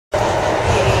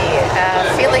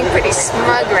feeling pretty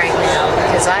smug right now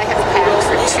because I have packed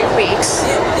for 2 weeks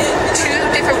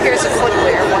 2 different pairs of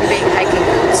footwear, one being hiking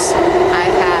boots. I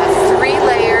have 3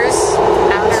 layers